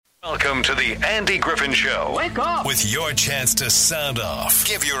Welcome to the Andy Griffin Show. Wake up! With your chance to sound off,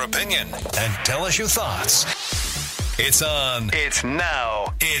 give your opinion, and tell us your thoughts. It's on. It's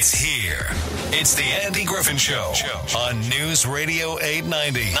now. It's here. It's the Andy Griffin Show on News Radio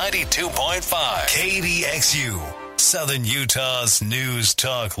 890, 92.5, KDXU, Southern Utah's news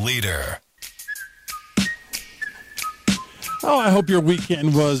talk leader. Oh, I hope your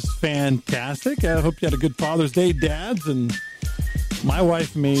weekend was fantastic. I hope you had a good Father's Day, dads. And my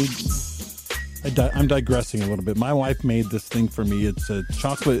wife made, I'm digressing a little bit. My wife made this thing for me. It's a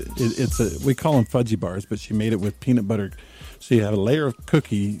chocolate, we call them fudgy bars, but she made it with peanut butter. So you have a layer of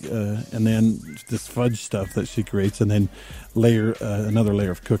cookie and then this fudge stuff that she creates, and then another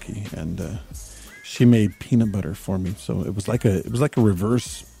layer of cookie. And she made peanut butter for me. So it was like a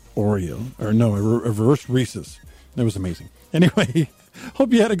reverse Oreo, or no, a reverse Reese's. It was amazing. Anyway,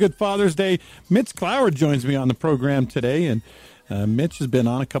 hope you had a good Father's Day. Mitch Cloward joins me on the program today, and Mitch has been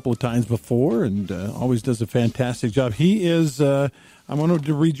on a couple of times before and always does a fantastic job. He is, I wanted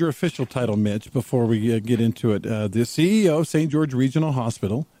to read your official title, Mitch, before we get into it. The CEO of St. George Regional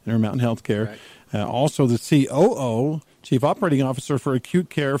Hospital, Intermountain Healthcare, right. Also the COO, Chief Operating Officer for Acute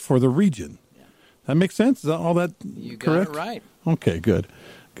Care for the region. Yeah. That makes sense? Is that all that you correct? Got it right. Okay, good.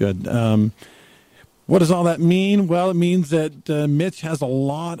 What does all that mean? Well, it means that Mitch has a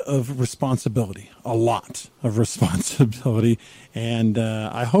lot of responsibility, and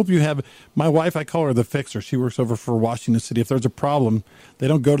I hope you have. My wife, I call her the fixer. She works over for Washington City. If there's a problem, they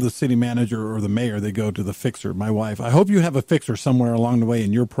don't go to the city manager or the mayor. They go to the fixer, my wife. I hope you have a fixer somewhere along the way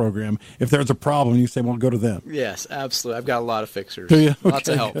in your program. If there's a problem, you say, well, go to them. Yes, absolutely. I've got a lot of fixers. Do you? Okay, lots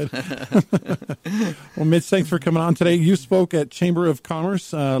of help. Well, Mitch, thanks for coming on today. You spoke at Chamber of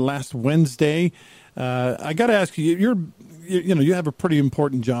Commerce last Wednesday. I got to ask you, you have a pretty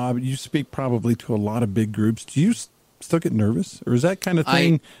important job. You speak probably to a lot of big groups. Do you still get nervous, or is that kind of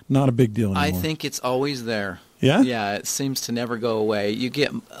thing not a big deal anymore? I think it's always there. Yeah? Yeah, it seems to never go away. You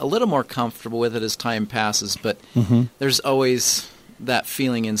get a little more comfortable with it as time passes, but there's always that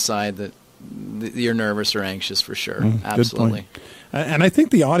feeling inside that you're nervous or anxious for sure. Absolutely. Good point. And I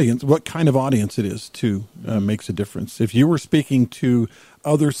think the audience, what kind of audience it is, too, makes a difference. If you were speaking to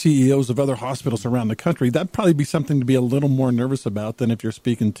other CEOs of other hospitals around the country, that'd probably be something to be a little more nervous about than if you're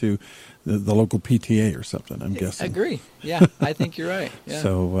speaking to the local PTA or something, I'm guessing. I agree. Yeah, I think you're right. Yeah.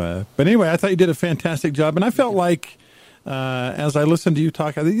 So, but anyway, I thought you did a fantastic job. And I felt like, as I listened to you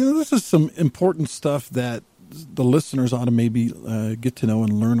talk, I think, this is some important stuff that the listeners ought to maybe get to know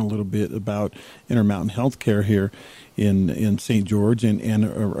and learn a little bit about Intermountain Healthcare here in St. George and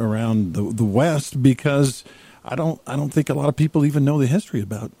around the West, because I don't think a lot of people even know the history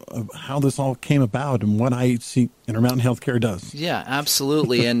of how this all came about and what IHC Intermountain Healthcare does. Yeah,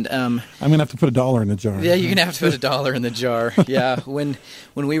 absolutely. And I'm going to have to put $1 in the jar. Yeah, you're going to have to put $1 in the jar. Yeah, when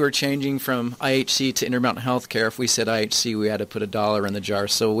we were changing from IHC to Intermountain Healthcare, if we said IHC, we had to put $1 in the jar.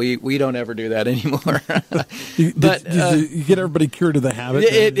 So we don't ever do that anymore. Did you get everybody cured of the habit?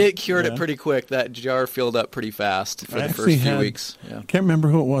 It cured it pretty quick. That jar filled up pretty fast for the first few weeks. Yeah. I can't remember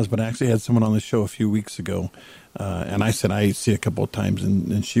who it was, but I actually had someone on the show a few weeks ago. And I said IHC a couple of times,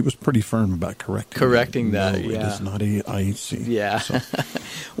 and she was pretty firm about correcting that. No, yeah. It is not a IHC. Yeah. So.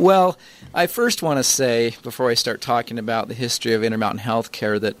 Well, I first want to say, before I start talking about the history of Intermountain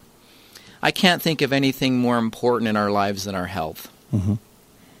Healthcare, that I can't think of anything more important in our lives than our health.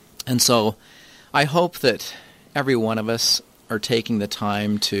 And so I hope that every one of us are taking the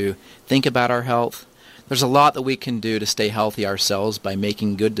time to think about our health. There's a lot that we can do to stay healthy ourselves by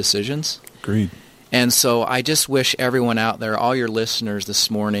making good decisions. Agreed. And so I just wish everyone out there, all your listeners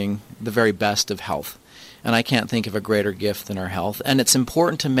this morning, the very best of health. And I can't think of a greater gift than our health. And it's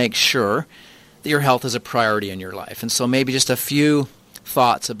important to make sure that your health is a priority in your life. And so maybe just a few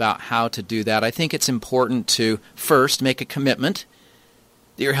thoughts about how to do that. I think it's important to first make a commitment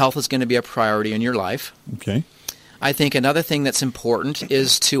that your health is going to be a priority in your life. Okay. I think another thing that's important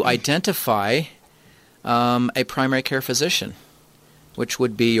is to identify a primary care physician, which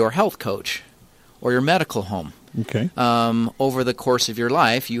would be your health coach or your medical home. Okay. Over the course of your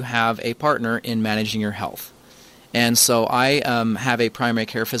life, you have a partner in managing your health. And so I have a primary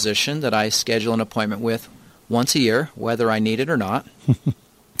care physician that I schedule an appointment with once a year, whether I need it or not.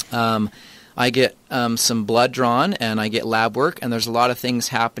 I get some blood drawn, and I get lab work, and there's a lot of things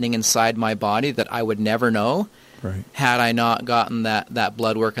happening inside my body that I would never know had I not gotten that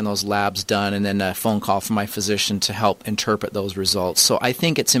blood work and those labs done, and then a phone call from my physician to help interpret those results. So I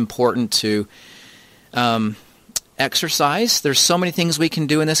think it's important to exercise. There's so many things we can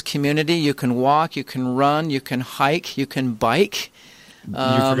do in this community. You can walk, you can run, you can hike, you can bike. You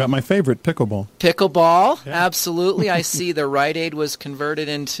forgot my favorite, pickleball. Pickleball, yeah. Absolutely. I see the Rite Aid was converted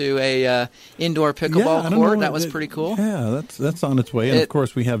into a indoor pickleball court. That was pretty cool. Yeah, that's on its way. And, of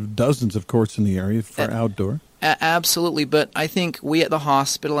course, we have dozens of courts in the area for outdoor. Absolutely. But I think we at the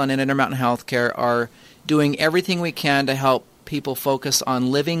hospital and in Intermountain Healthcare are doing everything we can to help people focus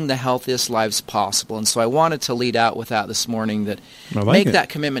on living the healthiest lives possible. And so I wanted to lead out with that this morning, that make that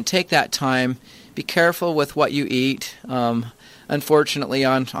commitment, take that time, be careful with what you eat. Unfortunately,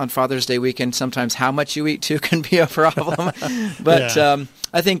 on Father's Day weekend, sometimes how much you eat, too, can be a problem. But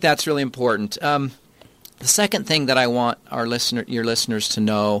I think that's really important. The second thing that I want your listeners to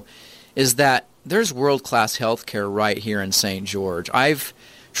know is that there's world-class healthcare right here in St. George. I've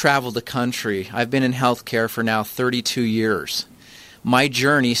traveled the country. I've been in healthcare for now 32 years. My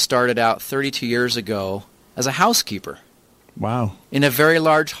journey started out 32 years ago as a housekeeper. Wow. In a very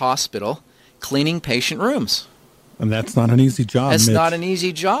large hospital, cleaning patient rooms. And that's not an easy job, It's Mitch. not an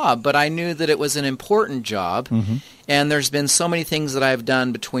easy job, but I knew that it was an important job. Mm-hmm. And there's been so many things that I've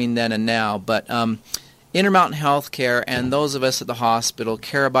done between then and now. But Intermountain Healthcare and those of us at the hospital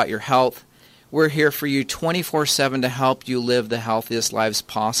care about your health. We're here for you 24/7 to help you live the healthiest lives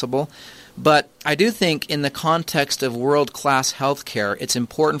possible. But I do think in the context of world-class healthcare, it's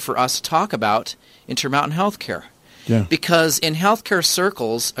important for us to talk about Intermountain Healthcare. Yeah. Because in healthcare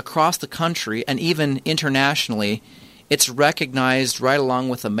circles across the country and even internationally, it's recognized right along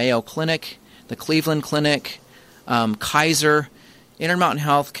with the Mayo Clinic, the Cleveland Clinic, Kaiser. Intermountain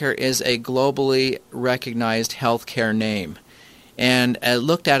Healthcare is a globally recognized healthcare name and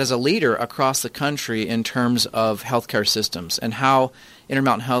looked at as a leader across the country in terms of healthcare systems and how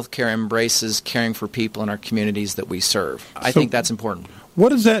Intermountain Healthcare embraces caring for people in our communities that we serve. I think that's important. What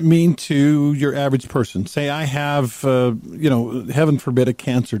does that mean to your average person? Say I have, heaven forbid, a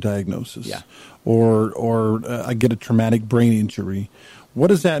cancer diagnosis, or I get a traumatic brain injury. What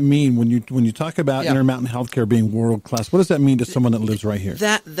does that mean when you talk about Intermountain Healthcare being world class? What does that mean to someone that lives right here?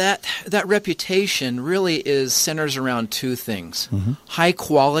 That reputation really centers around two things: mm-hmm. high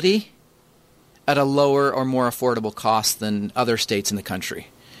quality at a lower or more affordable cost than other states in the country.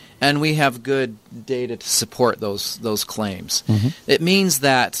 And we have good data to support those claims. Mm-hmm. It means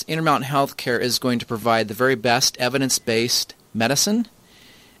that Intermountain Healthcare is going to provide the very best evidence-based medicine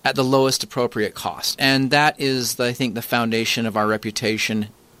at the lowest appropriate cost. And that is, I think, the foundation of our reputation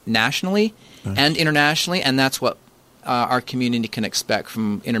nationally and internationally, and that's what our community can expect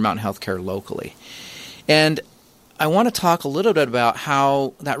from Intermountain Healthcare locally. And I want to talk a little bit about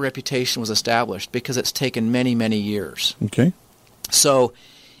how that reputation was established, because it's taken many, many years. Okay. So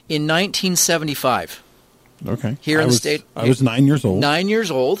in 1975, here in the state, I was 9 years old. 9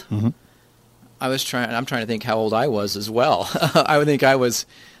 years old. Mm-hmm. I'm trying to think how old I was as well. I would think I was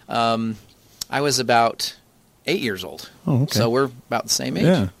about 8 years old. Oh, okay. So we're about the same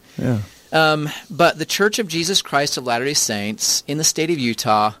age. Yeah. But the Church of Jesus Christ of Latter-day Saints in the state of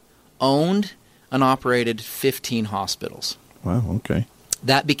Utah owned and operated 15 hospitals. Wow. Okay.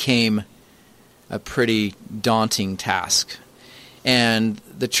 That became a pretty daunting task. And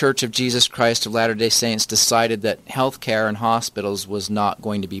the Church of Jesus Christ of Latter-day Saints decided that healthcare and hospitals was not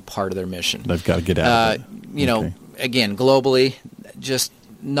going to be part of their mission. They've got to get out of it. Again, globally, just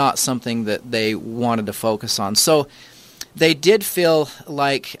not something that they wanted to focus on. So they did feel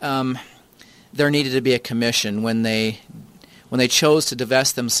like there needed to be a commission when they chose to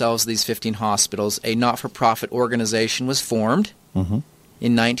divest themselves of these 15 hospitals. A not-for-profit organization was formed in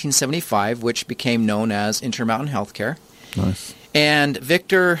 1975, which became known as Intermountain Healthcare. Nice. And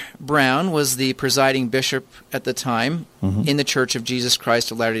Victor Brown was the presiding bishop at the time in the Church of Jesus Christ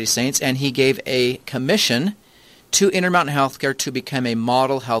of Latter-day Saints, and he gave a commission to Intermountain Healthcare to become a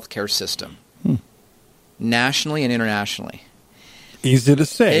model healthcare system, nationally and internationally. Easy to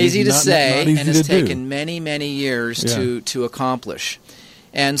say. Easy to say, not easy and it's to taken many, many years to accomplish.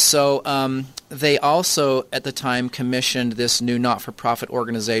 And so they also, at the time, commissioned this new not-for-profit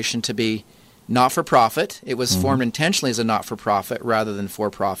organization to be not-for-profit. It was formed intentionally as a not-for-profit rather than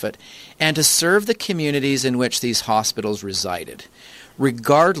for-profit, and to serve the communities in which these hospitals resided,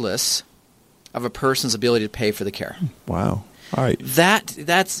 regardless of a person's ability to pay for the care. Wow. All right. That's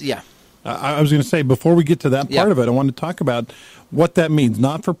I was going to say, before we get to that part of it, I want to talk about what that means,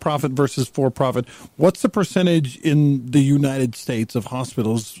 not-for-profit versus for-profit. What's the percentage in the United States of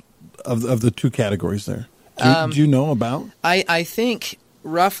hospitals of the two categories there? Do you know about? I think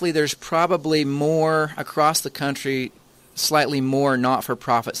roughly there's probably more across the country, slightly more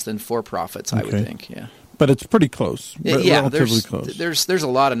not-for-profits than for-profits, I would think, yeah. But it's pretty close. Yeah, relatively close. There's a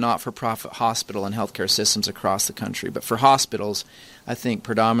lot of not-for-profit hospital and healthcare systems across the country, but for hospitals, I think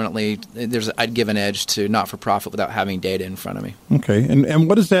predominantly I'd give an edge to not-for-profit without having data in front of me. Okay, and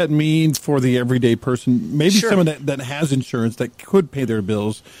what does that mean for the everyday person? Maybe Sure. someone that has insurance that could pay their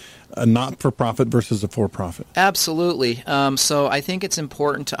bills, a not-for-profit versus a for-profit. Absolutely. So I think it's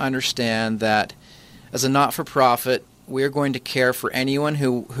important to understand that as a not-for-profit, we're going to care for anyone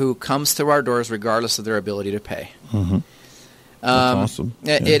who comes through our doors regardless of their ability to pay. Mm-hmm. That's awesome.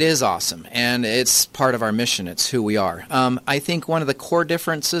 It is awesome, and it's part of our mission. It's who we are. I think one of the core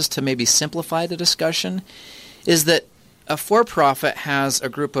differences, to maybe simplify the discussion, is that a for-profit has a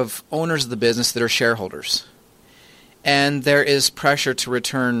group of owners of the business that are shareholders, and there is pressure to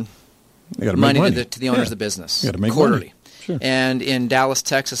return money to the owners of the business quarterly. Money. Sure. And in Dallas,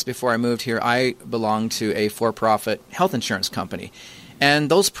 Texas, before I moved here, I belonged to a for-profit health insurance company. And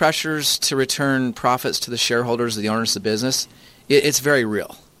those pressures to return profits to the shareholders, the owners of the business, it's very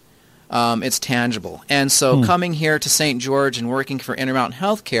real. It's tangible. And so coming here to St. George and working for Intermountain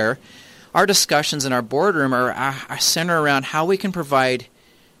Healthcare, our discussions in our boardroom are centered around how we can provide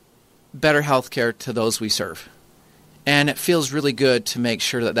better health care to those we serve. And it feels really good to make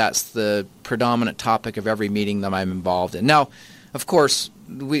sure that that's the predominant topic of every meeting that I'm involved in. Now, of course,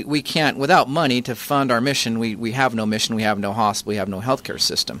 we can't, without money to fund our mission, we have no mission, we have no hospital, we have no healthcare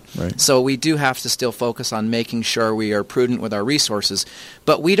system. Right. So we do have to still focus on making sure we are prudent with our resources.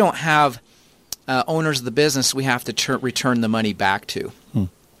 But we don't have owners of the business we have to return the money back to. And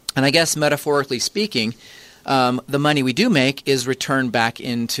I guess metaphorically speaking, the money we do make is returned back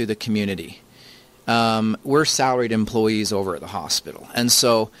into the community. We're salaried employees over at the hospital. And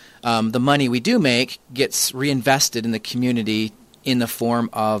so the money we do make gets reinvested in the community in the form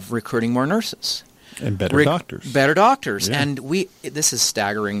of recruiting more nurses. And better doctors. Better doctors. Yeah. And this is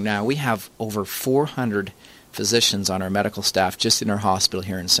staggering now. We have over 400 physicians on our medical staff just in our hospital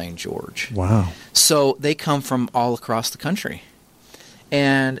here in St. George. Wow. So they come from all across the country.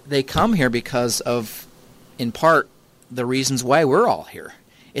 And they come here because of, in part, the reasons why we're all here.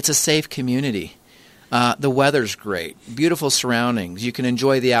 It's a safe community. The weather's great, beautiful surroundings. You can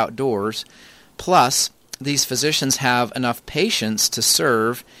enjoy the outdoors. Plus, these physicians have enough patients to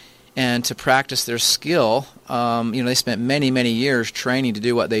serve and to practice their skill. They spent many, many years training to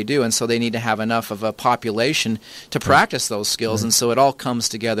do what they do, and so they need to have enough of a population to practice those skills. Right. And so it all comes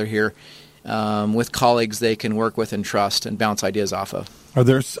together here with colleagues they can work with and trust and bounce ideas off of.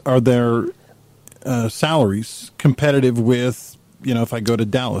 Are there salaries competitive with, if I go to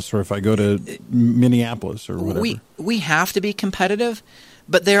Dallas or if I go to Minneapolis or whatever? We have to be competitive,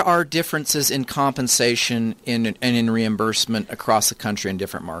 but there are differences in compensation and in reimbursement across the country in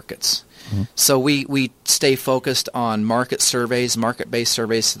different markets. Mm-hmm. So we stay focused on market surveys, market-based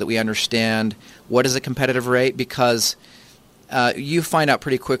surveys, so that we understand what is a competitive rate, because you find out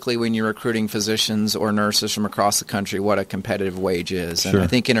pretty quickly when you're recruiting physicians or nurses from across the country what a competitive wage is. Sure. And I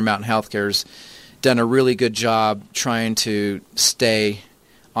think Intermountain Healthcare's done a really good job trying to stay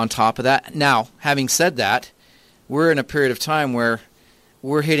on top of that. Now, having said that, we're in a period of time where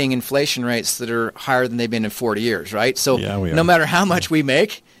we're hitting inflation rates that are higher than they've been in 40 years, right? So no matter how much we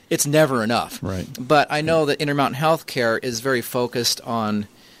make, it's never enough. Right. But I know that Intermountain Healthcare is very focused on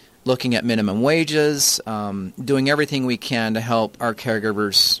looking at minimum wages, doing everything we can to help our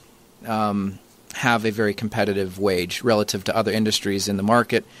caregivers have a very competitive wage relative to other industries in the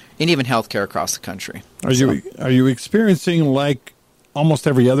market and even healthcare across the country. Are you experiencing, like almost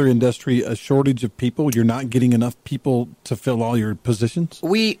every other industry, a shortage of people? You're not getting enough people to fill all your positions?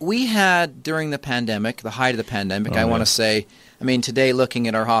 We had, during the pandemic, the height of the pandemic, I want to say, today looking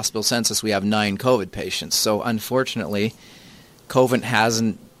at our hospital census, we have 9 COVID patients. So unfortunately, COVID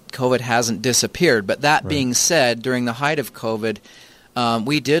hasn't disappeared. But that being said, during the height of COVID,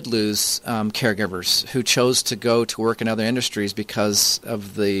 we did lose caregivers who chose to go to work in other industries because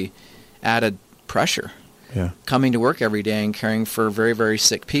of the added pressure. Yeah. Coming to work every day and caring for very, very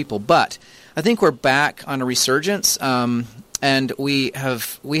sick people. But I think we're back on a resurgence, and we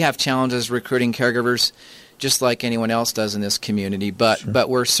have challenges recruiting caregivers just like anyone else does in this community. But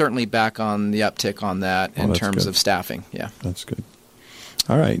we're certainly back on the uptick on that in terms of staffing. Yeah, that's good.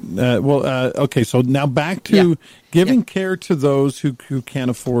 All right. Okay. So now back to giving care to those who can't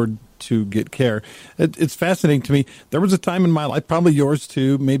afford to get care. It's fascinating to me. There was a time in my life, probably yours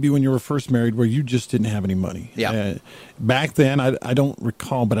too, maybe when you were first married, where you just didn't have any money. Yeah. Back then, I don't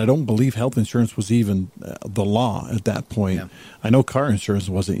recall, but I don't believe health insurance was even the law at that point. Yeah. I know car insurance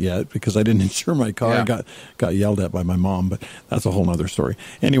wasn't yet because I didn't insure my car. I got yelled at by my mom, but that's a whole other story.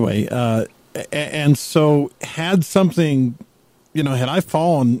 Anyway, and so had something had I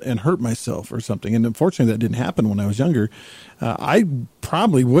fallen and hurt myself or something, and unfortunately that didn't happen when I was younger, I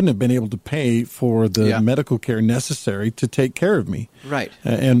probably wouldn't have been able to pay for the medical care necessary to take care of me. Right.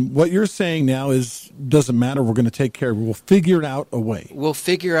 And what you're saying now is, doesn't matter, we're going to take care of it. We'll figure out a way. We'll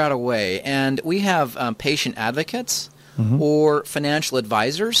figure out a way. And we have patient advocates or financial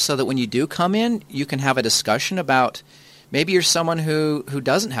advisors, so that when you do come in, you can have a discussion about, maybe you're someone who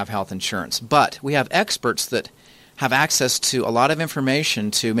doesn't have health insurance, but we have experts that have access to a lot of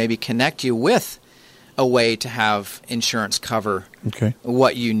information to maybe connect you with a way to have insurance cover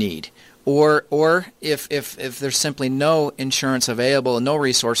what you need. Or if there's simply no insurance available and no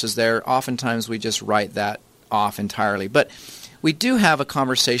resources there, oftentimes we just write that off entirely. But we do have a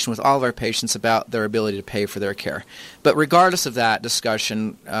conversation with all of our patients about their ability to pay for their care. But regardless of that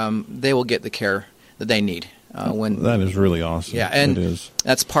discussion, they will get the care that they need. That is really awesome. Yeah, and it is.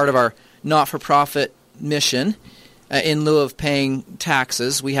 That's part of our not-for-profit mission. In lieu of paying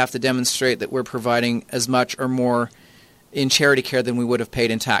taxes, we have to demonstrate that we're providing as much or more in charity care than we would have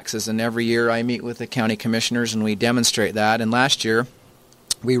paid in taxes. And every year I meet with the county commissioners and we demonstrate that. And last year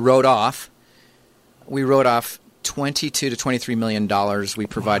we wrote off $22 to $23 million we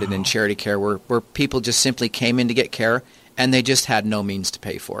provided in charity care, where people just simply came in to get care and they just had no means to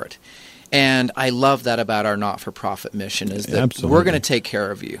pay for it. And I love that about our not-for-profit mission, is that we're going to take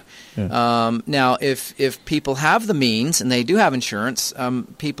care of you. Yeah. Now, if people have the means and they do have insurance,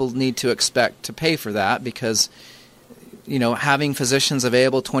 people need to expect to pay for that, because having physicians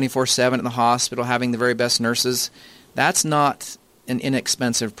available 24/7 in the hospital, having the very best nurses, that's not an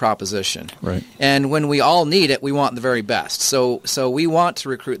inexpensive proposition. Right. And when we all need it, we want the very best. So we want to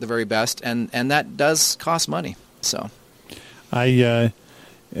recruit the very best, and that does cost money. So I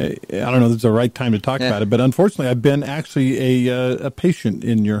don't know if it's the right time to talk about it, but unfortunately I've been actually a patient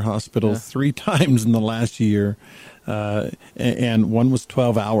in your hospital 3 times in the last year, and one was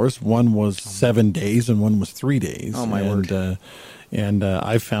 12 hours, one was 7 days, and one was 3 days. Oh, my word. And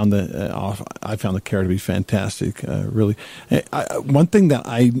I found the care to be fantastic. Really, one thing that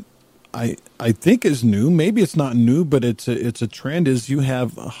I think is new, maybe it's not new, but it's a trend, is you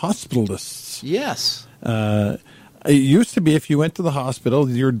have hospitalists. Yes. It used to be, if you went to the hospital,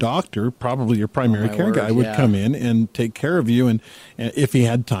 your doctor, probably your primary care guy, would come in and take care of you, and if he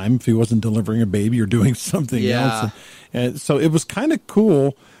had time, if he wasn't delivering a baby or doing something else. And so it was kind of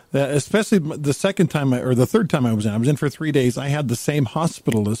cool that, especially the third time I was in for 3 days, I had the same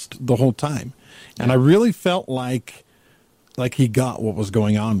hospitalist the whole time. And I really felt like he got what was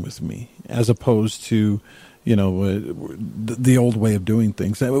going on with me, as opposed to the old way of doing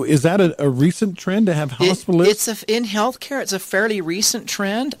things. Is that a recent trend to have hospitalists? In healthcare, it's a fairly recent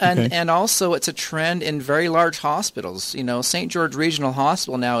trend, and also it's a trend in very large hospitals. St. George Regional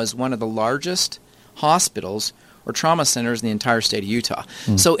Hospital now is one of the largest hospitals or trauma centers in the entire state of Utah.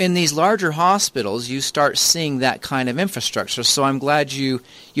 So in these larger hospitals, you start seeing that kind of infrastructure. So I'm glad you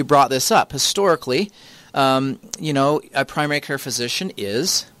brought this up. Historically, a primary care physician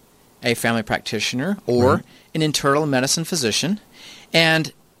is a family practitioner or an internal medicine physician.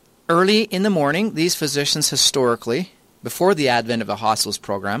 And early in the morning, these physicians historically, before the advent of the hospitals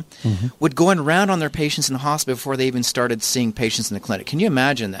program, would go around on their patients in the hospital before they even started seeing patients in the clinic. Can you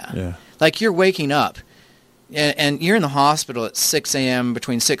imagine that? Yeah. Like, you're waking up and you're in the hospital at 6 a.m.,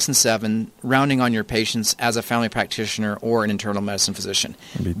 between 6 and 7, rounding on your patients as a family practitioner or an internal medicine physician.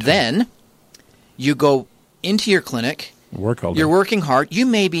 Then you go into your clinic. You're working hard. You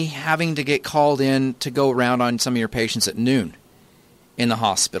may be having to get called in to go around on some of your patients at noon in the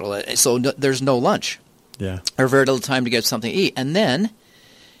hospital. So there's no lunch. Yeah. Or very little time to get something to eat. And then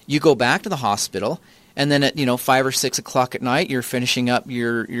you go back to the hospital, and then at 5 or 6 o'clock at night, you're finishing up,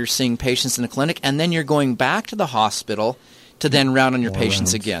 you're seeing patients in the clinic, and then you're going back to the hospital to then round on your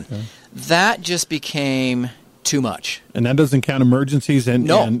patients again. Yeah. That just became too much. And that doesn't count emergencies and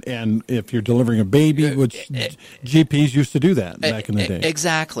if you're delivering a baby, which GPs used to do that back in the day.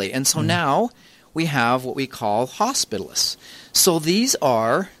 Exactly. And so now we have what we call hospitalists. So these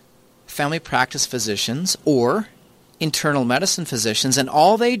are family practice physicians or internal medicine physicians, and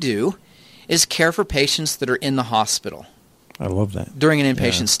all they do is care for patients that are in the hospital. I love that. During an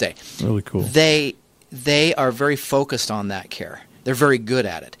inpatient stay. Really cool. They are very focused on that care. They're very good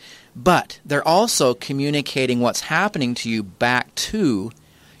at it. But they're also communicating what's happening to you back to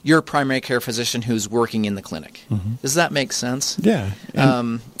your primary care physician who's working in the clinic. Does that make sense? Yeah.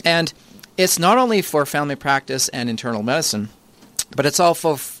 And it's not only for family practice and internal medicine, but it's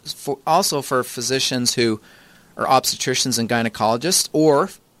also for physicians who are obstetricians and gynecologists, or,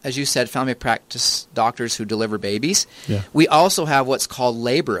 as you said, family practice doctors who deliver babies. Yeah. We also have what's called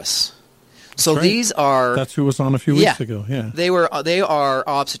laborists. So these are... That's who was on a few weeks ago, yeah. They are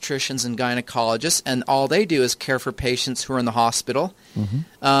obstetricians and gynecologists, and all they do is care for patients who are in the hospital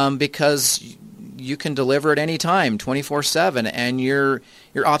because you can deliver at any time, 24/7, and your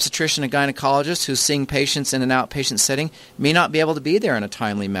obstetrician and gynecologist who's seeing patients in an outpatient setting may not be able to be there in a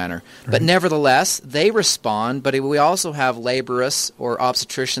timely manner. Right. But nevertheless, they respond, but we also have laborists or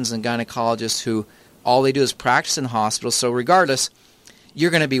obstetricians and gynecologists who all they do is practice in the hospital, so regardless,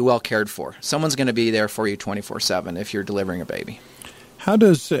 you're going to be well cared for. Someone's going to be there for you 24/7 if you're delivering a baby. I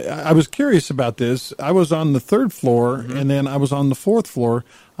was curious about this. I was on the 3rd floor, and then I was on the 4th floor.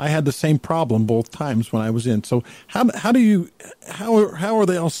 I had the same problem both times when I was in. So how are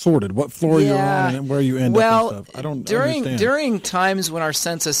they all sorted? What floor you're on and where you end up and stuff? I don't understand. During times when our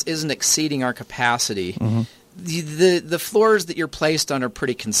census isn't exceeding our capacity, the floors that you're placed on are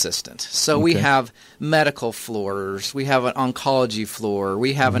pretty consistent. So we have medical floors, we have an oncology floor,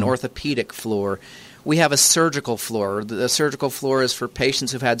 we have an orthopedic floor. We have a surgical floor. The surgical floor is for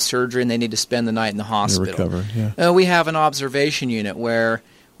patients who've had surgery and they need to spend the night in the hospital. Recover, we have an observation unit where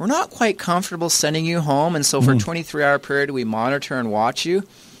we're not quite comfortable sending you home, and so for a 23-hour period we monitor and watch you.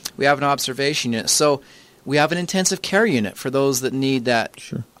 We have an observation unit. So we have an intensive care unit for those that need that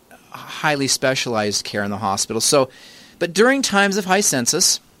highly specialized care in the hospital. So, but during times of high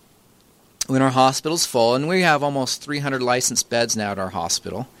census, when our hospital's full, and we have almost 300 licensed beds now at our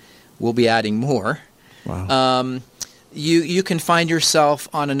hospital, we'll be adding more. Wow. You can find yourself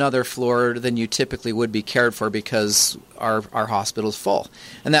on another floor than you typically would be cared for because our hospital's full.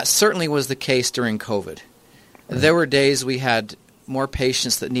 And that certainly was the case during COVID. There were days we had more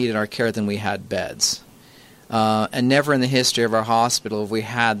patients that needed our care than we had beds. And never in the history of our hospital have we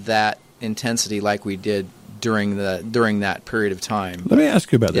had that intensity like we did during that period of time. Let me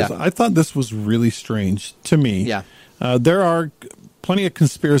ask you about this. I thought this was really strange to me. Yeah. There are plenty of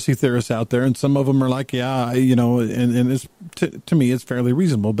conspiracy theorists out there, and some of them are like, and it's, to me it's fairly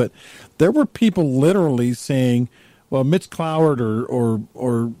reasonable. But there were people literally saying, well, Mitch Cloward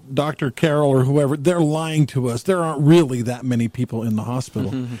or Dr. Carroll or whoever, they're lying to us. There aren't really that many people in the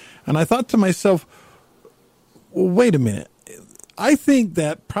hospital. And I thought to myself, well, wait a minute. I think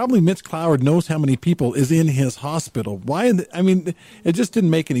that probably Mitch Cloward knows how many people is in his hospital. It just didn't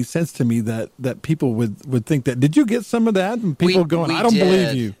make any sense to me that people would think that. Did you get some of that? And people going, I don't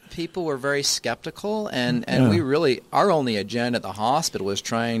believe you. People were very skeptical, and we really, our only agenda at the hospital is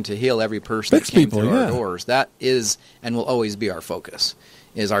trying to heal every person that came through our doors. That is and will always be our focus,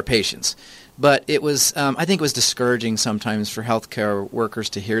 is our patients. But it was, I think it was discouraging sometimes for healthcare workers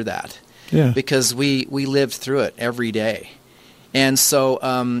to hear that. Yeah. Because we lived through it every day. And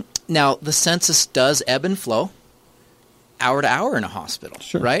so now the census does ebb and flow hour to hour in a hospital,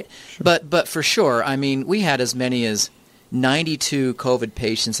 right? Sure. But for sure, I mean, we had as many as 92 COVID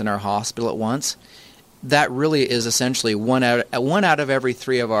patients in our hospital at once. That really is essentially one out of every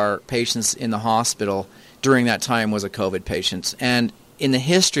 3 of our patients in the hospital during that time was a COVID patient. And in the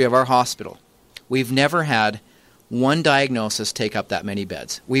history of our hospital, we've never had one diagnosis take up that many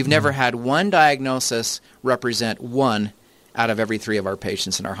beds. We've never had one diagnosis represent 1 out of every 3 of our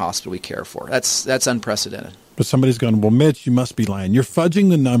patients in our hospital we care for. That's unprecedented. But somebody's going, well, Mitch, you must be lying. You're fudging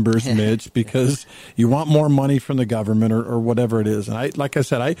the numbers, Mitch, because you want more money from the government or whatever it is. And I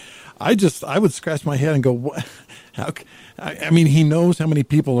would scratch my head and go, what? He knows how many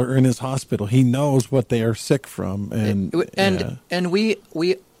people are in his hospital. He knows what they are sick from. And we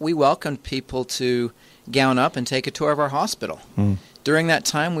welcomed people to gown up and take a tour of our hospital. During that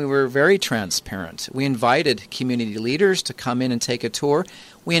time, we were very transparent. We invited community leaders to come in and take a tour.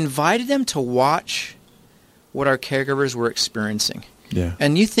 We invited them to watch what our caregivers were experiencing. Yeah.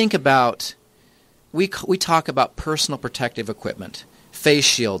 And you think about, we talk about personal protective equipment, face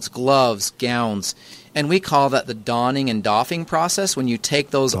shields, gloves, gowns, and we call that the donning and doffing process when you take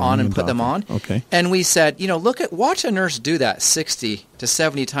those on and put them on. Okay. And we said, watch a nurse do that 60 to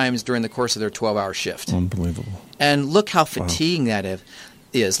 70 times during the course of their 12-hour shift. Unbelievable. And look how fatiguing that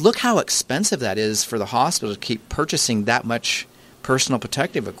is. Look how expensive that is for the hospital to keep purchasing that much personal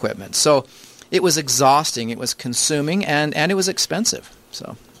protective equipment. So it was exhausting, it was consuming, and it was expensive.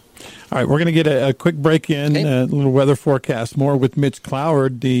 So. All right, we're going to get a quick break in, a little weather forecast, more with Mitch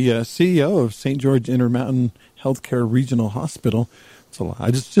Cloward, the CEO of St. George Intermountain Healthcare Regional Hospital. It's a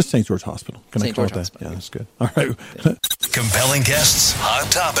lot. Just St. George Hospital. Can I call it that? Yeah, that's good. All right. Compelling guests, hot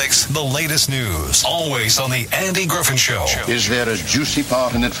topics, the latest news. Always on the Andy Griffin Show. Is there a juicy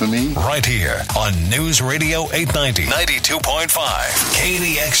part in it for me? Right here on News Radio 890, 92.5,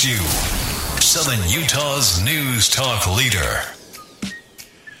 KDXU, Southern Utah's news talk leader.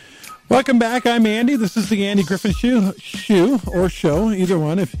 Welcome back. I'm Andy. This is the Andy Griffin Show, or show, either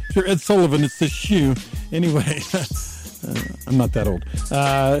one. If you're Ed Sullivan, it's the shoe. Anyway, I'm not that old.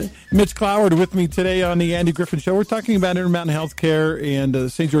 Mitch Cloward with me today on the Andy Griffin Show. We're talking about Intermountain Healthcare and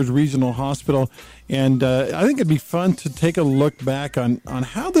St. George Regional Hospital. And I think it'd be fun to take a look back on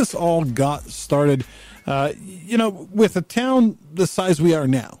how this all got started. With a town the size we are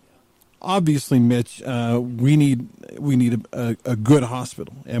now. Obviously, Mitch, we need a good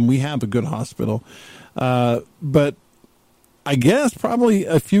hospital, and we have a good hospital. But I guess probably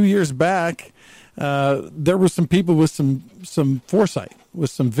a few years back, there were some people with some foresight, with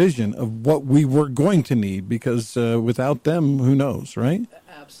some vision of what we were going to need, because without them, who knows, right?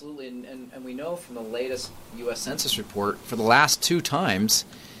 Absolutely, and we know from the latest U.S. Census report, for the last 2 times,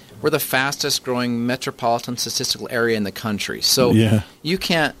 we're the fastest growing metropolitan statistical area in the country. So you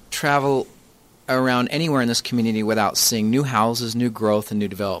can't travel around anywhere in this community without seeing new houses, new growth, and new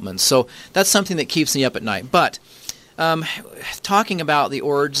developments. So that's something that keeps me up at night. But talking about the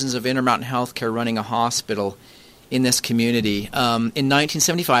origins of Intermountain Healthcare running a hospital in this community, in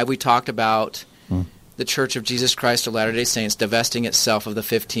 1975 we talked about the Church of Jesus Christ of Latter-day Saints divesting itself of the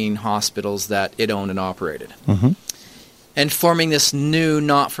 15 hospitals that it owned and operated. Mm-hmm. And forming this new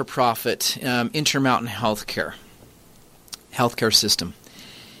not-for-profit Intermountain Healthcare system.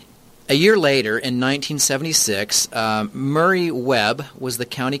 A year later, in 1976, Murray Webb was the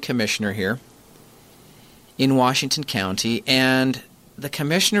county commissioner here in Washington County, and the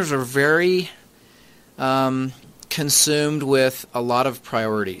commissioners were very consumed with a lot of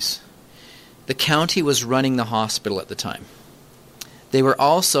priorities. The county was running the hospital at the time. They were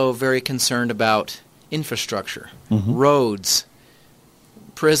also very concerned about infrastructure, roads,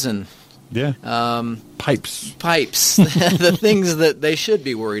 prison, pipes, the things that they should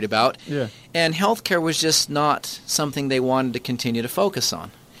be worried about. Yeah. And healthcare was just not something they wanted to continue to focus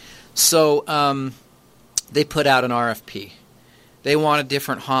on. So they put out an RFP. They wanted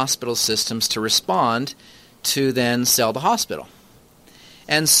different hospital systems to respond to then sell the hospital.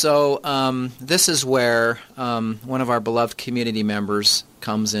 And so this is where one of our beloved community members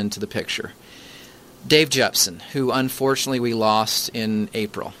comes into the picture. Dave Jepson, who unfortunately we lost in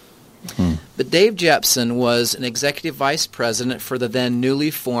April. But Dave Jepson was an executive vice president for the then newly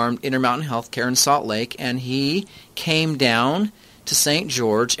formed Intermountain Healthcare in Salt Lake, and he came down to St.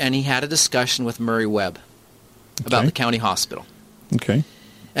 George and he had a discussion with Murray Webb about the county hospital. Okay.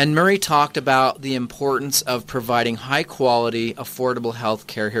 And Murray talked about the importance of providing high-quality, affordable health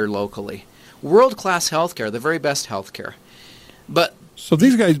care here locally. World-class health care, the very best health care. But so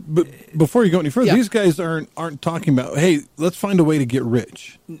these guys, before you go any further, these guys aren't talking about, hey, let's find a way to get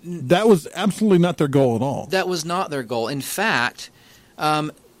rich. That was absolutely not their goal at all. That was not their goal. In fact,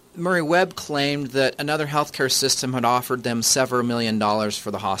 Murray Webb claimed that another healthcare system had offered them several $1 million for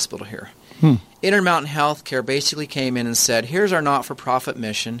the hospital here. Intermountain Healthcare basically came in and said, here's our not-for-profit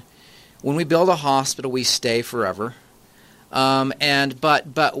mission. When we build a hospital, we stay forever.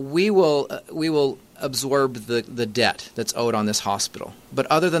 But we will absorb the debt that's owed on this hospital. But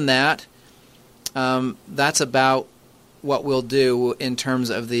other than that, that's about what we'll do in terms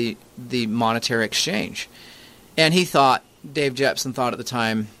of the monetary exchange. And Dave Jepson thought at the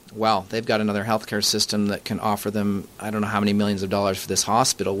time, well, they've got another healthcare system that can offer them, I don't know how many millions of dollars for this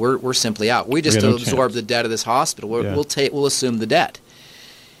hospital. We're simply out. We just absorb the debt of this hospital. We'll assume the debt.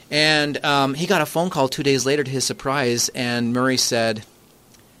 And he got a phone call 2 days later to his surprise, and Murray said,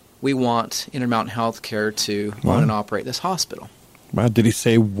 we want Intermountain Healthcare to run and operate this hospital. Wow. Did he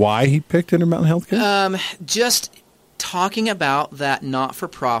say why he picked Intermountain Healthcare? Just talking about that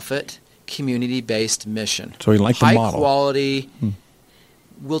not-for-profit, community-based mission. So he liked the model. High quality.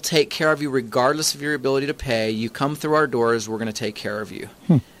 We'll take care of you regardless of your ability to pay. You come through our doors, we're going to take care of you.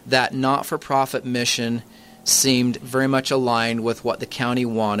 That not-for-profit mission seemed very much aligned with what the county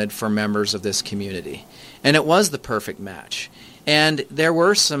wanted for members of this community. And it was the perfect match. And there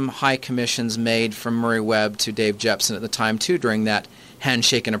were some high commissions made from Murray Webb to Dave Jepson at the time, too, during that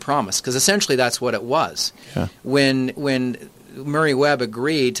handshake and a promise, because essentially that's what it was. Yeah. When Murray Webb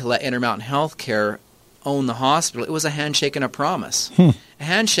agreed to let Intermountain Healthcare own the hospital, it was a handshake and a promise. A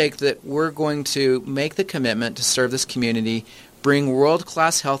handshake that we're going to make the commitment to serve this community, bring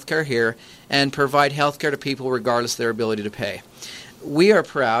world-class health care here, and provide health care to people regardless of their ability to pay. We are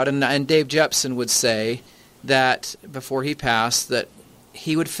proud, and Dave Jepson would say that before he passed, that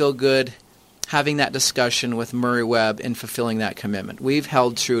he would feel good having that discussion with Murray Webb and fulfilling that commitment. We've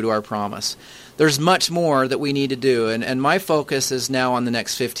held true to our promise. There's much more that we need to do, and my focus is now on the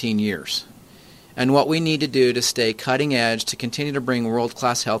next 15 years. And what we need to do to stay cutting edge, to continue to bring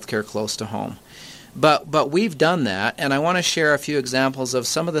world-class health care close to home. But we've done that, and I want to share a few examples of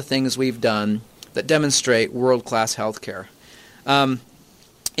some of the things we've done that demonstrate world-class healthcare.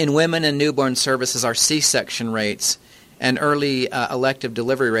 In women and newborn services, our C-section rates and early elective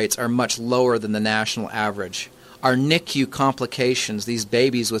delivery rates are much lower than the national average. Our NICU complications, these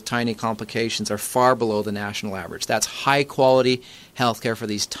babies with tiny complications, are far below the national average. That's high-quality health care for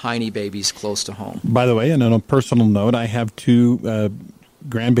these tiny babies close to home. By the way, and on a personal note, I have two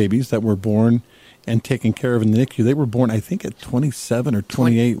grandbabies that were born and taken care of in the NICU. They were born, I think, at 27 or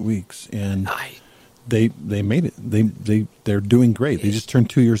 28 weeks, and they made it. They're doing great. They just turned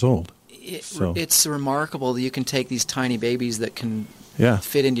 2 years old. It's remarkable that you can take these tiny babies that can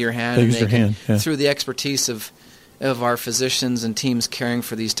fit into your hand, through the expertise of our physicians and teams caring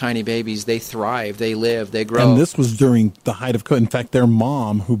for these tiny babies, they thrive, they live, they grow. And this was during the height of COVID. In fact, their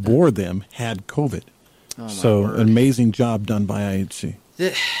mom, who bore them, had COVID. So an amazing job done by IHC.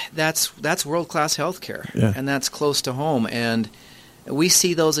 That's world-class healthcare, and that's close to home. And we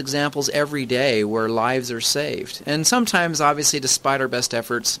see those examples every day where lives are saved. And sometimes, obviously, despite our best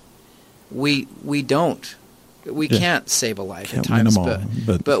efforts, we can't save a life at times,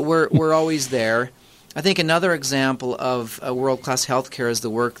 but we're always there. I think another example of world-class healthcare is the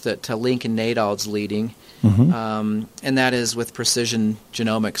work that Lincoln Nadald's leading, and that is with precision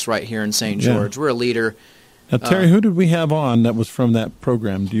genomics right here in St. George. We're a leader. Now, Terry, who did we have on that was from that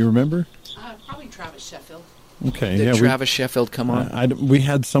program? Do you remember? Probably Travis Sheffield. Okay, Did Travis Sheffield come on? We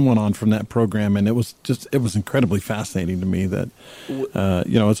had someone on from that program, and it was incredibly fascinating to me that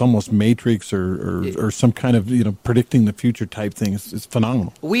it's almost Matrix or some kind of predicting the future type thing. It's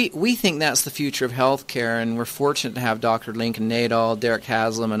phenomenal. We think that's the future of healthcare, and we're fortunate to have Dr. Lincoln Nadal, Derek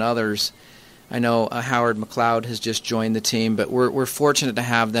Haslam, and others. I know Howard McLeod has just joined the team, but we're fortunate to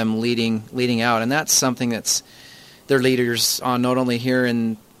have them leading out, and that's something they're leaders on not only here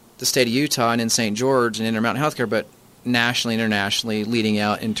in the state of Utah and in St. George and Intermountain Healthcare, but nationally, internationally, leading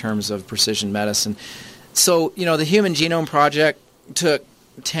out in terms of precision medicine. So, the Human Genome Project took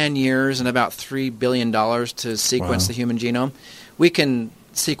 10 years and about $3 billion to sequence the human genome. We can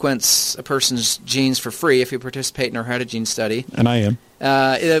sequence a person's genes for free if you participate in our Heritogene study. And I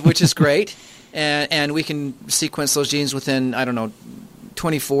am. Which is great. And we can sequence those genes within,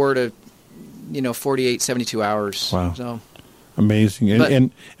 24 to, 48, 72 hours. Wow. So. Amazing.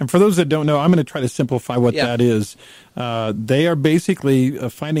 And for those that don't know, I'm going to try to simplify what that is. They are basically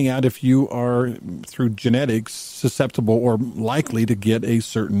finding out if you are, through genetics, susceptible or likely to get a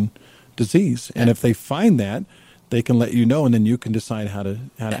certain disease. And if they find that, they can let you know, and then you can decide how to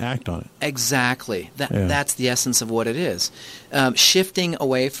act on it. Exactly. That's the essence of what it is. Shifting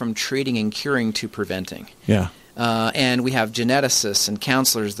away from treating and curing to preventing. Yeah. And we have geneticists and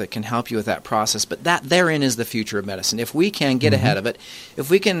counselors that can help you with that process. But that therein is the future of medicine. If we can get ahead of it, if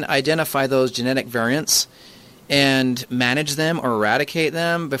we can identify those genetic variants and manage them or eradicate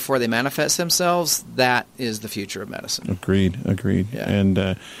them before they manifest themselves, that is the future of medicine. Agreed. Yeah. And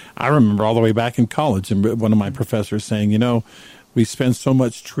I remember all the way back in college, and one of my professors saying, we spend so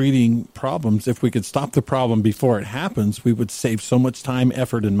much treating problems. If we could stop the problem before it happens, we would save so much time,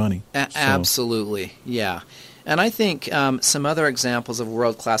 effort, and money. Absolutely, yeah. And I think some other examples of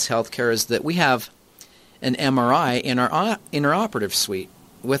world-class healthcare is that we have an MRI in our intraoperative suite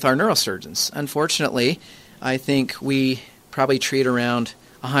with our neurosurgeons. Unfortunately, I think we probably treat around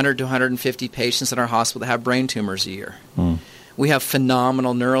 100 to 150 patients in our hospital that have brain tumors a year. We have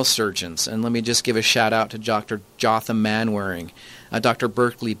phenomenal neurosurgeons, and let me just give a shout-out to Dr. Jotham Manwaring, Dr.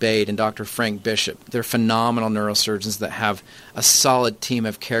 Berkeley Bade, and Dr. Frank Bishop. They're phenomenal neurosurgeons that have a solid team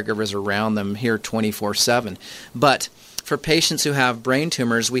of caregivers around them here 24/7. But for patients who have brain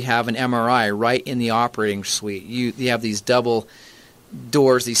tumors, we have an MRI right in the operating suite. You have these double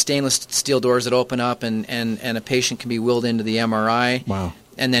doors, these stainless steel doors that open up, and a patient can be wheeled into the MRI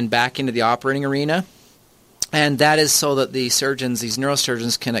and then back into the operating arena. And that is so that these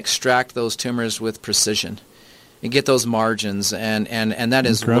neurosurgeons can extract those tumors with precision and get those margins, and that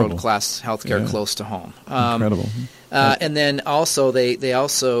is world-class healthcare close to home. Incredible. And then also, they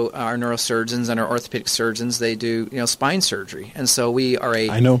also, our neurosurgeons and our orthopedic surgeons, they do spine surgery. And so we are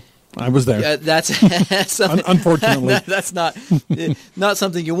I know. I was there. That's unfortunately that's not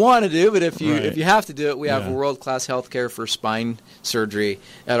something you want to do, but if you have to do it, we have world-class healthcare for spine surgery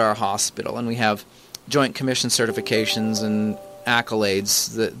at our hospital, and we have Joint Commission certifications and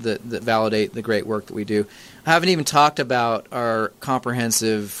accolades that validate the great work that we do. I haven't even talked about our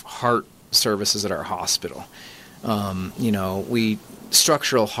comprehensive heart services at our hospital. We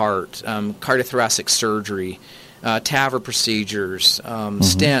structural heart, cardiothoracic surgery, TAVR procedures,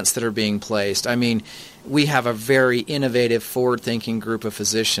 stents that are being placed. I mean, we have a very innovative, forward-thinking group of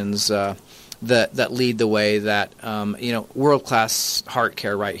physicians. that lead the way. That world class heart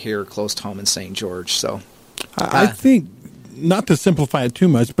care right here close to home in St. George. So I think, not to simplify it too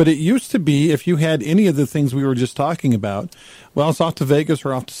much, but it used to be if you had any of the things we were just talking about, well, it's off to Vegas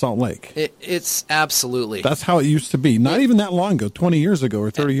or off to Salt Lake. It's absolutely. That's how it used to be. Not even that long ago, 20 years ago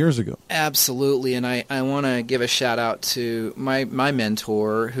or 30 years ago. Absolutely. And I want to give a shout out to my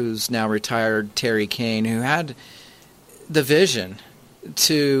mentor, who's now retired, Terry Kane, who had the vision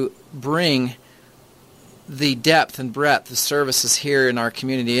to bring the depth and breadth of services here in our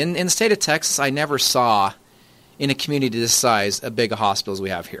community. In the state of Texas, I never saw in a community this size a big hospital as we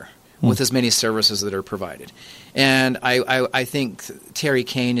have here, with as many services that are provided. And I think Terry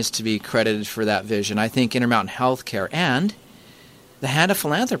Kane is to be credited for that vision. I think Intermountain Healthcare and the Hand of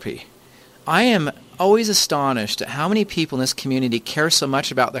Philanthropy. I am always astonished at how many people in this community care so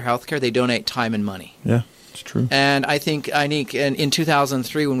much about their healthcare they donate time and money. Yeah, it's true. And I think in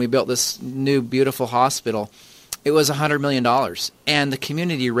 2003 when we built this new beautiful hospital, it was $100 million, and the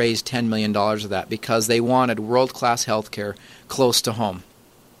community raised $10 million of that because they wanted world-class health care close to home.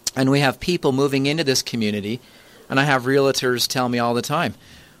 And we have people moving into this community, and I have realtors tell me all the time,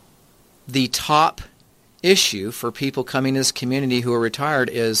 the top issue for people coming to this community who are retired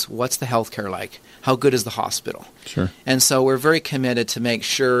is, what's the health care like? How good is the hospital? Sure. And so we're very committed to make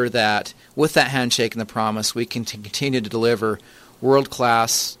sure that with that handshake and the promise, we can continue to deliver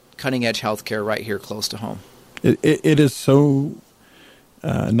world-class, cutting-edge health care right here close to home. It is so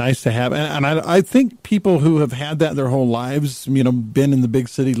nice to have. And I think people who have had that their whole lives, been in the big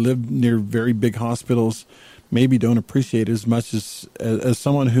city, lived near very big hospitals, maybe don't appreciate it as much as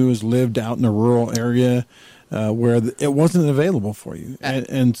someone who has lived out in a rural area where it wasn't available for you.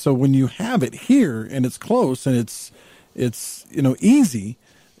 And so when you have it here and it's close and it's easy,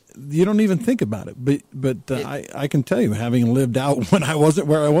 you don't even think about it. But I can tell you, having lived out when I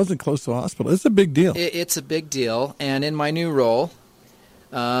wasn't close to a hospital, it's a big deal. It's a big deal. And in my new role,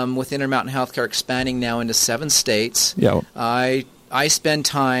 with Intermountain Healthcare expanding now into 7 states, I spend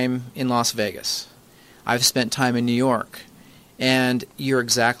time in Las Vegas. I've spent time in New York. And you're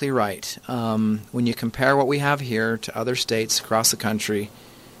exactly right. When you compare what we have here to other states across the country,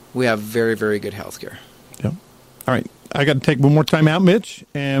 we have very, very good health care. Yeah. All right. I got to take one more time out, Mitch.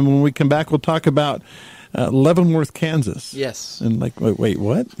 And when we come back, we'll talk about Leavenworth, Kansas. Yes. And wait,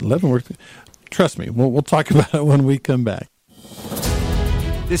 what? Leavenworth? Trust me, we'll talk about it when we come back.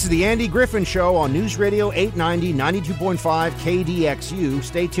 This is the Andy Griffin Show on News Radio 890, 92.5 KDXU.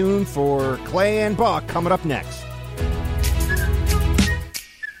 Stay tuned for Clay and Buck coming up next.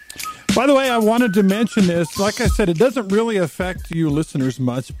 By the way, I wanted to mention this. Like I said, it doesn't really affect you listeners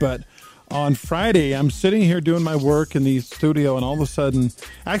much, but on Friday, I'm sitting here doing my work in the studio, and all of a sudden,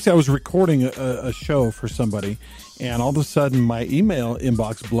 actually, I was recording a show for somebody, and all of a sudden, my email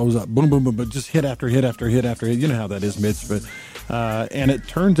inbox blows up. Boom, boom, boom, but just hit after hit after hit after hit. You know how that is, Mitch. But and it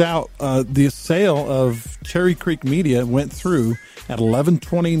turns out the sale of Cherry Creek Media went through at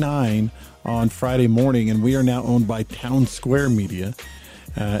 11:29 on Friday morning, and we are now owned by Town Square Media.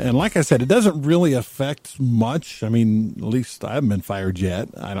 And like I said, it doesn't really affect much. I mean, at least I haven't been fired yet.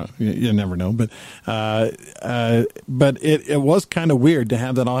 You never know. But it was kind of weird to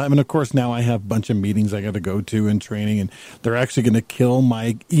have that all happen. And of course, now I have a bunch of meetings I got to go to and training, and they're actually going to kill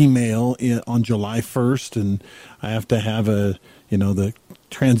my email on July 1st, and I have to have the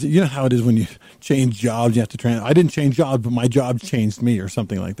transit. You know how it is when you change jobs, you have to I didn't change jobs, but my job changed me or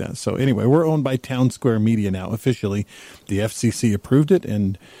something like that. So anyway, we're owned by Town Square Media now officially. The FCC approved it,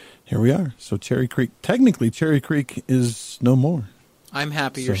 and here we are. So Cherry Creek is no more. I'm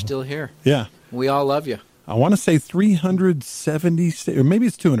happy you're still here. Yeah. We all love you. I want to say 370, or maybe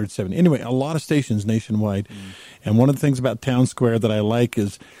it's 270. Anyway, a lot of stations nationwide. And one of the things about Town Square that I like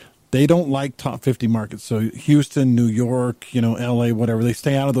is they don't like top 50 markets. So Houston, New York, LA, whatever, they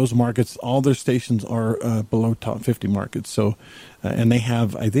stay out of those markets. All their stations are below top 50 markets. So, and they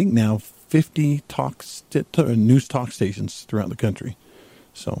have, I think now, 50 news talk stations throughout the country.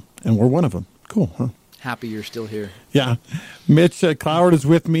 So, and we're one of them. Cool, huh? Happy you're still here. Yeah. Mitch Cloward is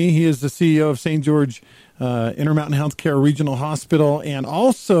with me. He is the CEO of St. George Intermountain Healthcare Regional Hospital, and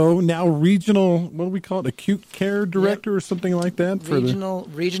also now regional, what do we call it, acute care director or something like that?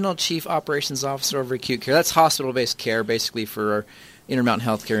 Regional Chief Operations Officer over acute care. That's hospital-based care, basically, for Intermountain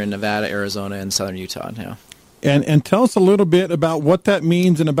Healthcare in Nevada, Arizona, and southern Utah now. And tell us a little bit about what that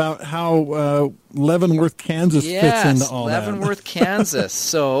means and about how Leavenworth, Kansas fits into all that. Leavenworth, Kansas.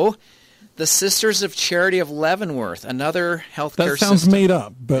 So the Sisters of Charity of Leavenworth, another healthcare system. That sounds made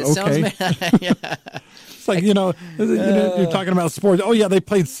up, but okay. Yeah. It's like, you're talking about sports. Oh, yeah, they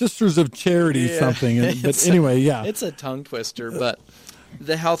played Sisters of Charity something. But anyway, yeah. It's a tongue twister, but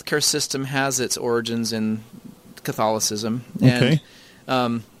the healthcare system has its origins in Catholicism Okay.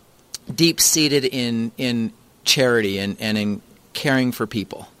 and deep-seated in charity and in caring for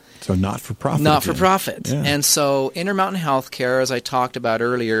people. So not-for-profit. Not-for-profit. Yeah. And so Intermountain Healthcare, as I talked about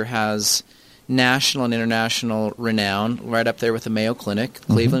earlier, has national and international renown, right up there with the Mayo Clinic,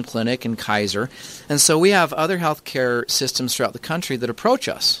 Cleveland Clinic, and Kaiser. And so we have other healthcare systems throughout the country that approach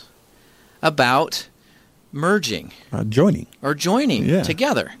us about merging. Joining. Or joining Yeah.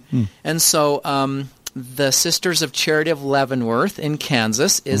 together. And so the Sisters of Charity of Leavenworth in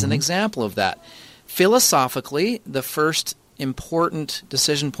Kansas is an example of that. Philosophically, the first important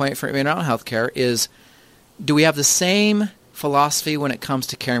decision point for Intermountain Healthcare is, do we have the same philosophy when it comes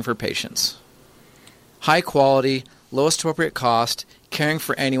to caring for patients? High quality, lowest appropriate cost, caring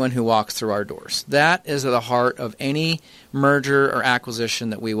for anyone who walks through our doors. That is at the heart of any merger or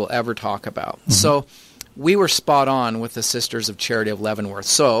acquisition that we will ever talk about. So we were spot on with the Sisters of Charity of Leavenworth.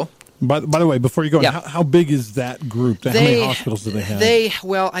 So, By the way, before you go, Yeah. how big is that group? How many hospitals do they have?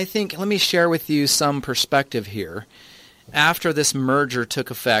 Well, I think, let me share with you some perspective here. After this merger took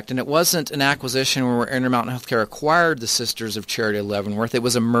effect, and it wasn't an acquisition where Intermountain Healthcare acquired the Sisters of Charity of Leavenworth, it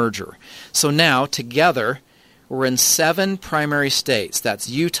was a merger. So now, together, we're in 7 primary states. That's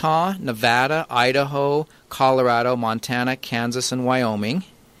Utah, Nevada, Idaho, Colorado, Montana, Kansas, and Wyoming.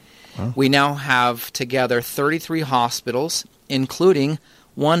 Wow. We now have together 33 hospitals, including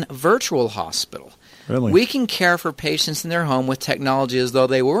 1 virtual hospital. Really? We can care for patients in their home with technology as though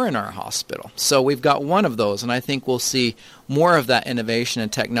they were in our hospital. So we've got 1 of those, and I think we'll see more of that innovation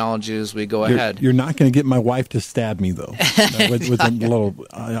and technology as we go ahead. You're not going to get my wife to stab me, though, with a little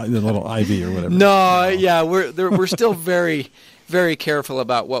IV or whatever. No, yeah, we're still very, very careful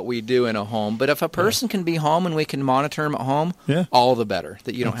about what we do in a home. But if a person can be home and we can monitor them at home, all the better,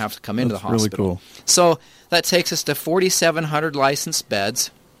 that you don't have to come into the hospital. That's really cool. So that takes us to 4,700 licensed beds.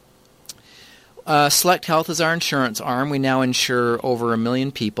 Select Health is our insurance arm. We now insure over 1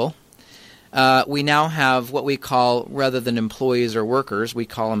 million people. We now have what we call, rather than employees or workers, we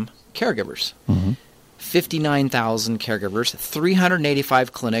call them caregivers. 59,000 caregivers,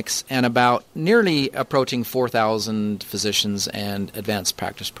 385 clinics, and about nearly approaching 4,000 physicians and advanced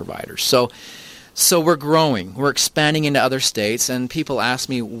practice providers. So we're growing. We're expanding into other states, and people ask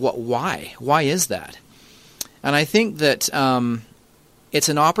me, why? Why is that? And I think that it's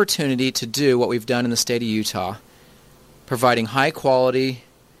an opportunity to do what we've done in the state of Utah, providing high-quality,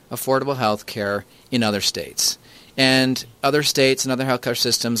 affordable health care in other states. And other states and other healthcare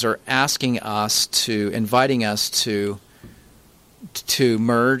systems are inviting us to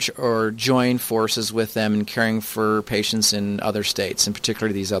merge or join forces with them in caring for patients in other states, and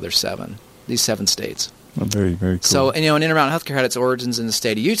particularly these 7 states. Oh, very, very cool. So, Intermountain Healthcare had its origins in the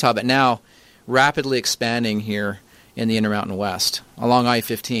state of Utah, but now rapidly expanding here in the Intermountain West, along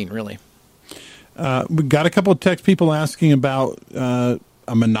I-15, really. We got a couple of text people asking about a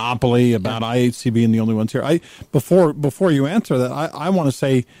monopoly, about IHC being the only ones here. Before you answer that, I want to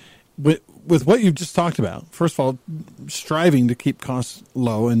say, with what you've just talked about, first of all, striving to keep costs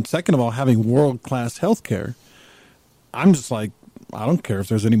low, and second of all, having world-class health care, I'm just like, I don't care if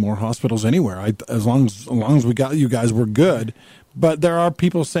there's any more hospitals anywhere. As long as we got you guys, we're good. But there are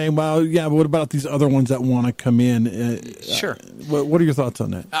people saying, well, yeah, but what about these other ones that want to come in? Sure. What are your thoughts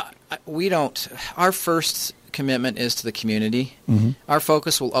on that? We don't. Our first commitment is to the community. Our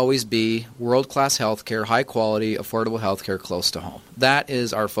focus will always be world-class health care, high-quality, affordable health care close to home. That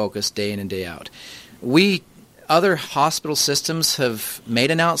is our focus day in and day out. Other hospital systems have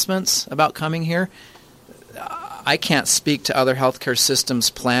made announcements about coming here. I can't speak to other healthcare systems'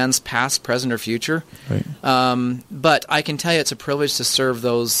 plans, past, present, or future. Right. But I can tell you it's a privilege to serve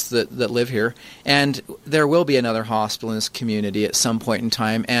those that live here. And there will be another hospital in this community at some point in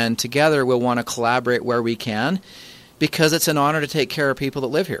time. And together we'll want to collaborate where we can, because it's an honor to take care of people that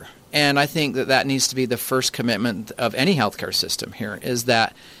live here. And I think that needs to be the first commitment of any healthcare system here, is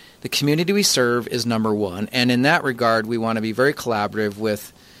that the community we serve is number one. And in that regard, we want to be very collaborative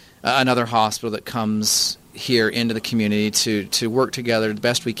with another hospital that comes here into the community to work together the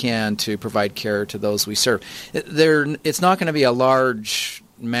best we can to provide care to those we serve. It's not going to be a large,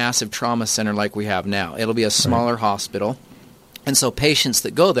 massive trauma center like we have now. It'll be a smaller hospital. And so patients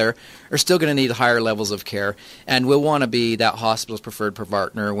that go there are still going to need higher levels of care, and we'll want to be that hospital's preferred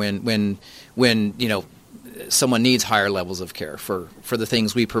partner when someone needs higher levels of care for the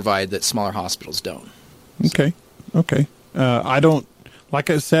things we provide that smaller hospitals don't. Okay. I don't. Like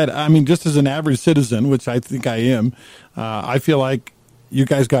I said, I mean, just as an average citizen, which I think I am, I feel like you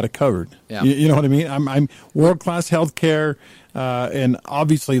guys got it covered. Yeah. You know what I mean? I'm world-class healthcare, and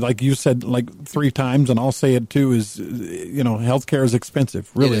obviously, like you said, like 3 times, and I'll say it too, is, healthcare is expensive,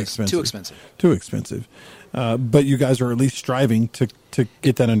 really expensive. Too expensive. But you guys are at least striving to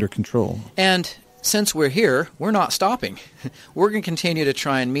get that under control. And since we're here, we're not stopping. We're going to continue to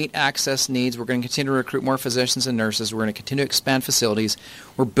try and meet access needs. We're going to continue to recruit more physicians and nurses. We're going to continue to expand facilities.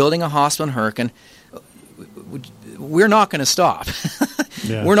 We're building a hospital in Hurricane. We're not going to stop.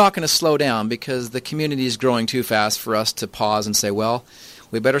 Yeah. We're not going to slow down because the community is growing too fast for us to pause and say, well,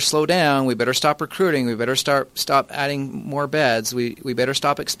 we better slow down. We better stop recruiting. We better stop adding more beds. We better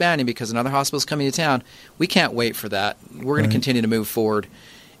stop expanding because another hospital is coming to town. We can't wait for that. We're going to continue to move forward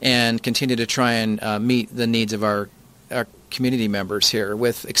and continue to try and meet the needs of our community members here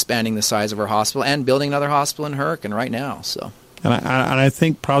with expanding the size of our hospital and building another hospital in Hurricane right now. So. And I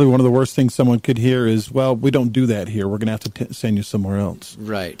think probably one of the worst things someone could hear is, well, we don't do that here. We're going to have to send you somewhere else.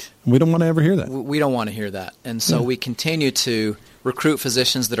 Right. We don't want to ever hear that. We don't want to hear that. And so we continue to recruit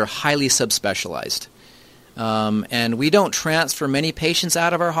physicians that are highly subspecialized. And we don't transfer many patients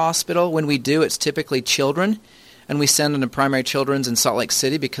out of our hospital. When we do, it's typically children. And we send them to primary children's in Salt Lake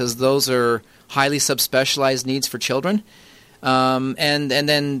City because those are highly subspecialized needs for children. And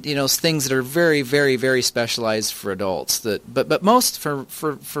then things that are very, very, very specialized for adults. But most for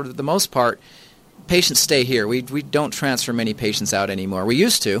the most part, patients stay here. We don't transfer many patients out anymore. We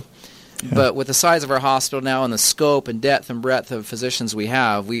used to, but with the size of our hospital now and the scope and depth and breadth of physicians we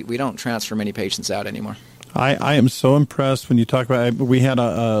have, we don't transfer many patients out anymore. I am so impressed when you talk about. We had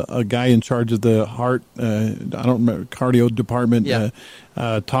a guy in charge of the heart, I don't remember, cardio department,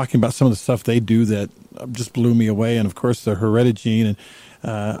 talking about some of the stuff they do that just blew me away. And of course, the heredity. And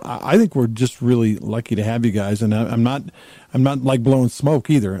I think we're just really lucky to have you guys. And I'm not like blowing smoke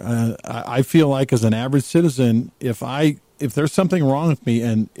either. I feel like as an average citizen, if there's something wrong with me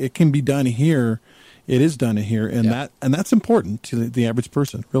and it can be done here, it is done here, and that's important to the average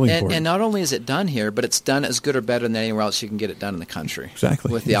person. Really important. And not only is it done here, but it's done as good or better than anywhere else you can get it done in the country.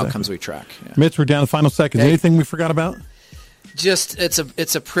 Exactly. With the outcomes we track. Yeah. Mitch, we're down to the final seconds. Okay. Anything we forgot about? Just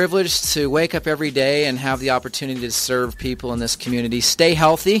it's a privilege to wake up every day and have the opportunity to serve people in this community. Stay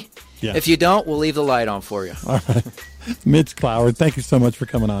healthy. Yeah. If you don't, we'll leave the light on for you. All right. Mitch Cloward, thank you so much for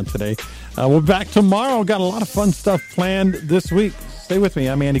coming on today. We'll be back tomorrow. Got a lot of fun stuff planned this week. Stay with me.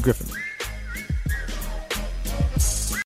 I'm Andy Griffin.